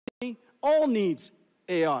all needs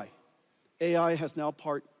AI. AI has now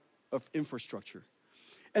part of infrastructure.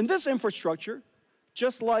 And this infrastructure,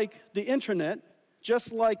 just like the internet,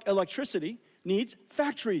 just like electricity, needs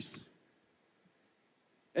factories.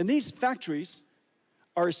 And these factories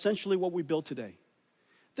are essentially what we build today.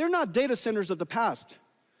 They're not data centers of the past,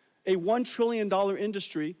 a $1 trillion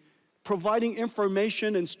industry providing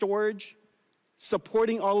information and storage,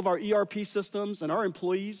 supporting all of our ERP systems and our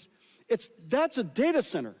employees. That's a data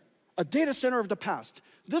center of the past.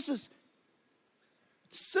 This is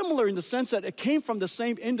similar in the sense that it came from the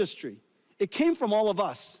same industry. It came from all of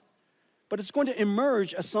us, but it's going to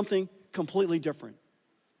emerge as something completely different,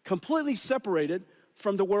 completely separated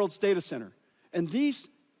from the world's data center. And these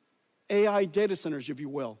AI data centers, if you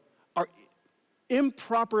will, are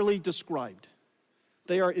improperly described.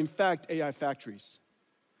 They are, in fact, AI factories.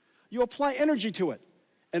 You apply energy to it,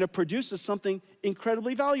 and it produces something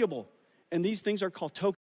incredibly valuable. And these things are called tokens.